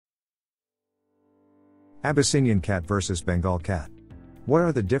Abyssinian cat versus Bengal cat. What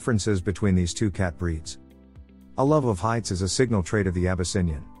are the differences between these two cat breeds? A love of heights is a signal trait of the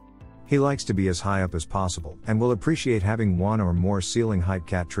Abyssinian. He likes to be as high up as possible and will appreciate having one or more ceiling height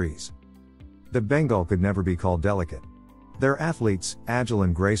cat trees. The Bengal could never be called delicate. They're athletes, agile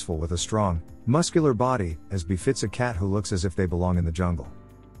and graceful with a strong, muscular body, as befits a cat who looks as if they belong in the jungle.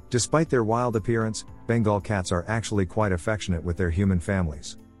 Despite their wild appearance, Bengal cats are actually quite affectionate with their human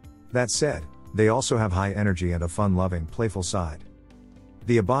families. That said, they also have high energy and a fun-loving, playful side.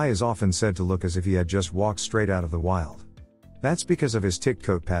 The Abai is often said to look as if he had just walked straight out of the wild. That's because of his ticked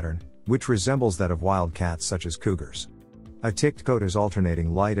coat pattern, which resembles that of wild cats such as cougars. A ticked coat has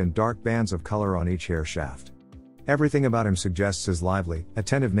alternating light and dark bands of color on each hair shaft. Everything about him suggests his lively,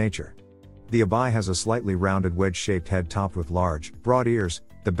 attentive nature. The Abai has a slightly rounded wedge-shaped head topped with large, broad ears,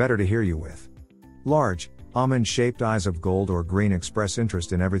 the better to hear you with. Large, almond-shaped eyes of gold or green express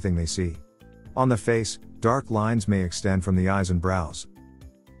interest in everything they see. On the face, dark lines may extend from the eyes and brows.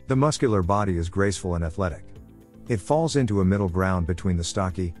 The muscular body is graceful and athletic. It falls into a middle ground between the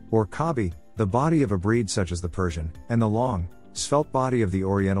stocky, or cobby, the body of a breed such as the Persian, and the long, svelte body of the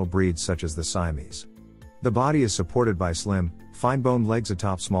Oriental breeds such as the Siamese. The body is supported by slim, fine-boned legs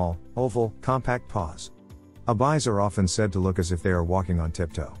atop small, oval, compact paws. Abais are often said to look as if they are walking on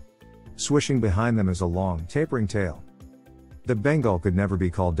tiptoe. Swishing behind them is a long, tapering tail. The Bengal could never be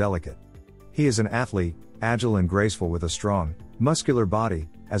called delicate. He is an athlete, agile and graceful with a strong, muscular body,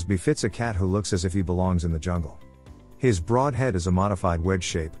 as befits a cat who looks as if he belongs in the jungle. His broad head is a modified wedge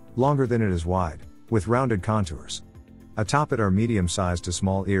shape, longer than it is wide, with rounded contours. Atop it are medium-sized to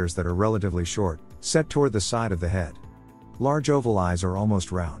small ears that are relatively short, set toward the side of the head. Large oval eyes are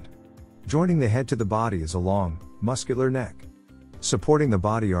almost round. Joining the head to the body is a long, muscular neck. Supporting the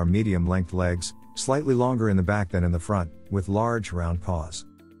body are medium-length legs, slightly longer in the back than in the front, with large, round paws.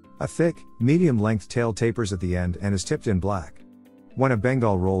 A thick, medium-length tail tapers at the end and is tipped in black. When a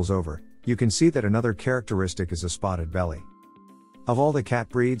Bengal rolls over, you can see that another characteristic is a spotted belly. Of all the cat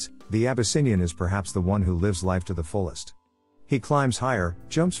breeds, the Abyssinian is perhaps the one who lives life to the fullest. He climbs higher,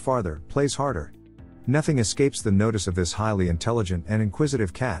 jumps farther, plays harder. Nothing escapes the notice of this highly intelligent and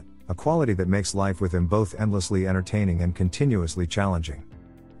inquisitive cat, a quality that makes life with him both endlessly entertaining and continuously challenging.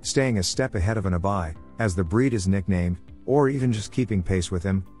 Staying a step ahead of an Abai, as the breed is nicknamed, or even just keeping pace with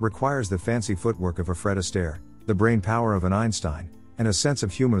him, requires the fancy footwork of a Fred Astaire, the brain power of an Einstein, and a sense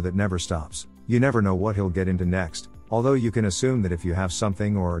of humor that never stops. You never know what he'll get into next, although you can assume that if you have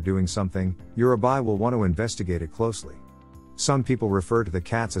something or are doing something, your Abai will want to investigate it closely. Some people refer to the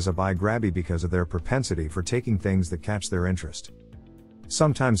cats as Abai grabby because of their propensity for taking things that catch their interest.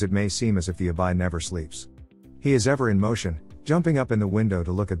 Sometimes it may seem as if the Abai never sleeps. He is ever in motion, jumping up in the window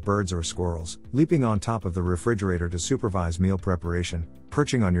to look at birds or squirrels, leaping on top of the refrigerator to supervise meal preparation,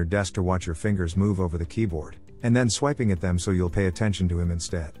 perching on your desk to watch your fingers move over the keyboard, and then swiping at them so you'll pay attention to him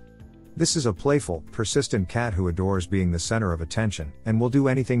instead. This is a playful, persistent cat who adores being the center of attention, and will do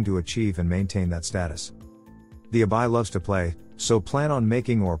anything to achieve and maintain that status. The Abai loves to play, so plan on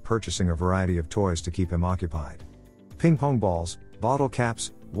making or purchasing a variety of toys to keep him occupied. Ping pong balls, bottle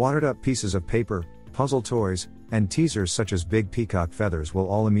caps, watered-up pieces of paper, puzzle toys, and teasers such as big peacock feathers will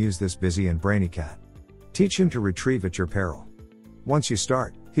all amuse this busy and brainy cat. Teach him to retrieve at your peril. Once you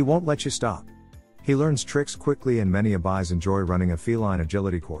start, he won't let you stop. He learns tricks quickly and many Abais enjoy running a feline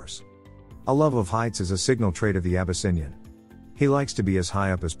agility course. A love of heights is a signal trait of the Abyssinian. He likes to be as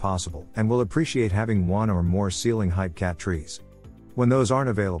high up as possible and will appreciate having one or more ceiling height cat trees. When those aren't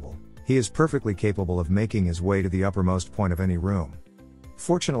available, he is perfectly capable of making his way to the uppermost point of any room.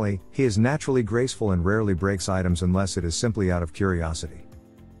 Fortunately, he is naturally graceful and rarely breaks items unless it is simply out of curiosity.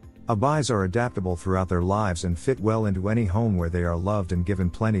 Abais are adaptable throughout their lives and fit well into any home where they are loved and given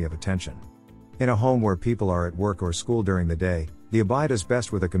plenty of attention. In a home where people are at work or school during the day, the Abai does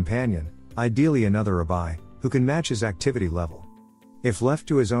best with a companion, ideally another Abai, who can match his activity level. If left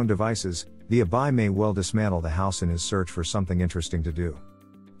to his own devices, the Abai may well dismantle the house in his search for something interesting to do.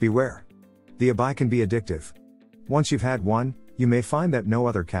 Beware. The Abai can be addictive. Once you've had one, you may find that no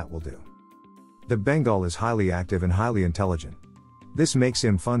other cat will do. The Bengal is highly active and highly intelligent. This makes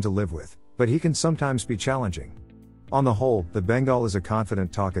him fun to live with, but he can sometimes be challenging. On the whole, the Bengal is a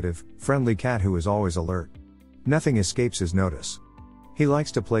confident, talkative, friendly cat who is always alert. Nothing escapes his notice. He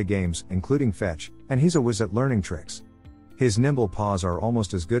likes to play games, including fetch, and he's a whiz at learning tricks. His nimble paws are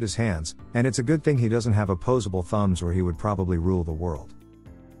almost as good as hands, and it's a good thing he doesn't have opposable thumbs or he would probably rule the world.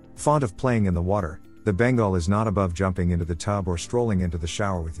 Fond of playing in the water, the Bengal is not above jumping into the tub or strolling into the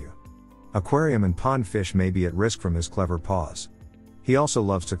shower with you. Aquarium and pond fish may be at risk from his clever paws. He also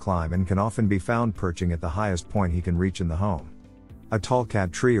loves to climb and can often be found perching at the highest point he can reach in the home. A tall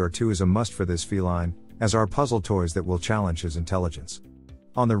cat tree or two is a must for this feline, as are puzzle toys that will challenge his intelligence.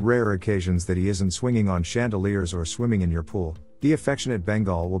 On the rare occasions that he isn't swinging on chandeliers or swimming in your pool, the affectionate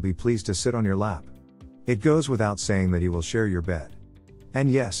Bengal will be pleased to sit on your lap. It goes without saying that he will share your bed.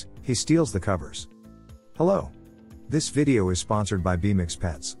 And yes, he steals the covers. Hello. This video is sponsored by Befits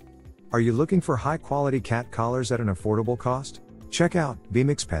Pets. Are you looking for high-quality cat collars at an affordable cost? Check out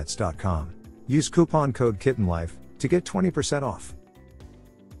befitspets.com. Use coupon code KittenLife to get 20% off.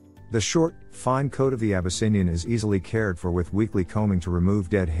 The short, fine coat of the Abyssinian is easily cared for with weekly combing to remove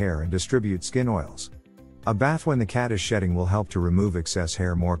dead hair and distribute skin oils. A bath when the cat is shedding will help to remove excess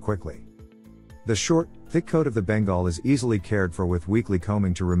hair more quickly. The short, thick coat of the Bengal is easily cared for with weekly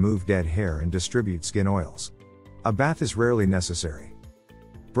combing to remove dead hair and distribute skin oils. A bath is rarely necessary.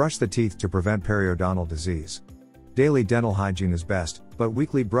 Brush the teeth to prevent periodontal disease. Daily dental hygiene is best, but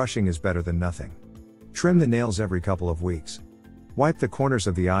weekly brushing is better than nothing. Trim the nails every couple of weeks. Wipe the corners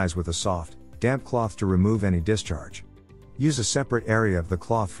of the eyes with a soft, damp cloth to remove any discharge. Use a separate area of the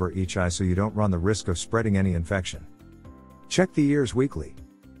cloth for each eye so you don't run the risk of spreading any infection. Check the ears weekly.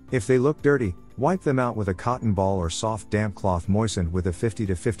 If they look dirty, wipe them out with a cotton ball or soft damp cloth moistened with a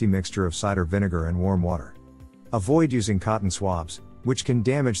 50-50 mixture of cider vinegar and warm water. Avoid using cotton swabs, which can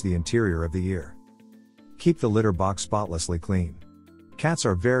damage the interior of the ear. Keep the litter box spotlessly clean. Cats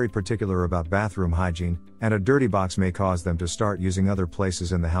are very particular about bathroom hygiene, and a dirty box may cause them to start using other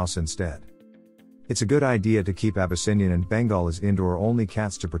places in the house instead. It's a good idea to keep Abyssinian and Bengal as indoor-only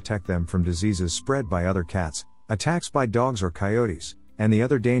cats to protect them from diseases spread by other cats, attacks by dogs or coyotes, and the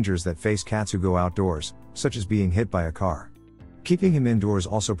other dangers that face cats who go outdoors, such as being hit by a car. Keeping him indoors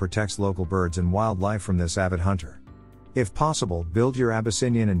also protects local birds and wildlife from this avid hunter. If possible, build your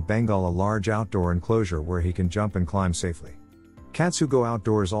Abyssinian and Bengal a large outdoor enclosure where he can jump and climb safely. Cats who go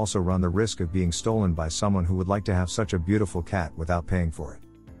outdoors also run the risk of being stolen by someone who would like to have such a beautiful cat without paying for it.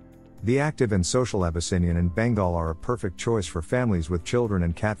 The active and social Abyssinian and Bengal are a perfect choice for families with children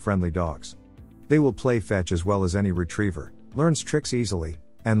and cat-friendly dogs. They will play fetch as well as any retriever, learns tricks easily,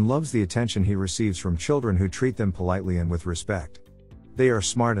 and loves the attention he receives from children who treat them politely and with respect. They are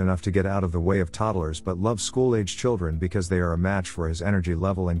smart enough to get out of the way of toddlers but love school-age children because they are a match for his energy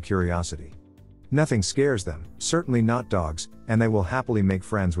level and curiosity. Nothing scares them, certainly not dogs, and they will happily make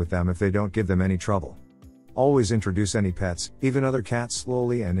friends with them if they don't give them any trouble. Always introduce any pets, even other cats,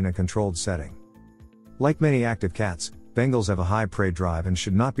 slowly and in a controlled setting. Like many active cats, Bengals have a high prey drive and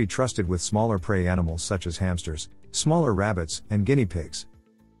should not be trusted with smaller prey animals such as hamsters, smaller rabbits, and guinea pigs.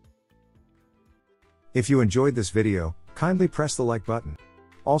 If you enjoyed this video, kindly press the like button.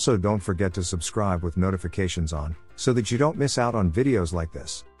 Also, don't forget to subscribe with notifications on, so that you don't miss out on videos like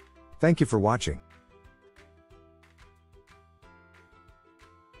this. Thank you for watching.